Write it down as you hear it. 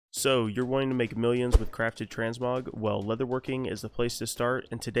So, you're wanting to make millions with crafted transmog? Well, leatherworking is the place to start,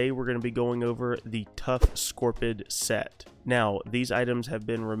 and today we're going to be going over the tough Scorpid set. Now, these items have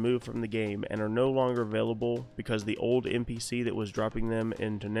been removed from the game and are no longer available because the old NPC that was dropping them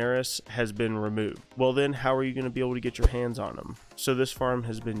in Daenerys has been removed. Well then, how are you going to be able to get your hands on them? So this farm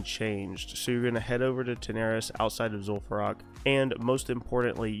has been changed. So you're going to head over to Daenerys outside of Zul'Farrak, and most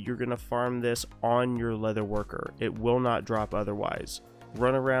importantly, you're going to farm this on your leatherworker. It will not drop otherwise.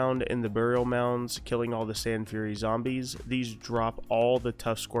 Run around in the burial mounds, killing all the Sand Fury zombies. These drop all the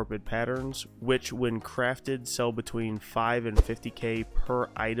tough Scorpid patterns, which when crafted sell between 5 and 50k per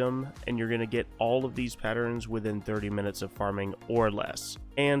item, and you're going to get all of these patterns within 30 minutes of farming or less.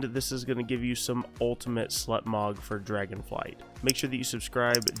 And this is going to give you some ultimate slutmog for Dragonflight. Make sure that you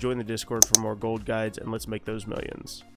subscribe, join the Discord for more gold guides, and let's make those millions.